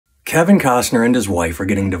Kevin Costner and his wife are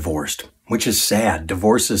getting divorced, which is sad.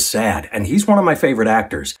 Divorce is sad, and he's one of my favorite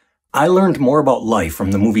actors. I learned more about life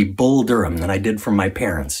from the movie Bull Durham than I did from my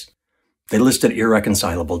parents. They listed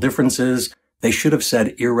irreconcilable differences. They should have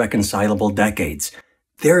said irreconcilable decades.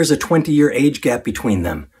 There is a 20-year age gap between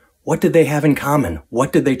them. What did they have in common?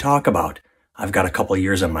 What did they talk about? I've got a couple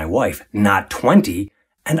years on my wife, not 20,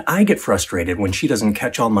 and I get frustrated when she doesn't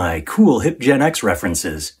catch all my cool hip Gen X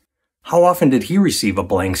references. How often did he receive a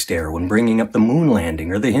blank stare when bringing up the moon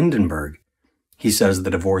landing or the Hindenburg? He says the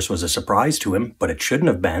divorce was a surprise to him, but it shouldn't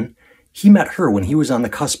have been. He met her when he was on the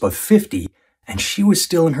cusp of 50, and she was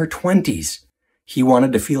still in her 20s. He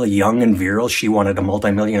wanted to feel young and virile. She wanted a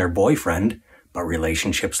multimillionaire boyfriend. But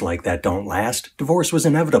relationships like that don't last. Divorce was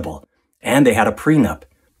inevitable. And they had a prenup.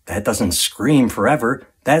 That doesn't scream forever.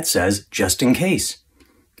 That says just in case.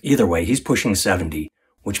 Either way, he's pushing 70,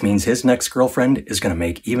 which means his next girlfriend is going to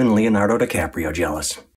make even Leonardo DiCaprio jealous.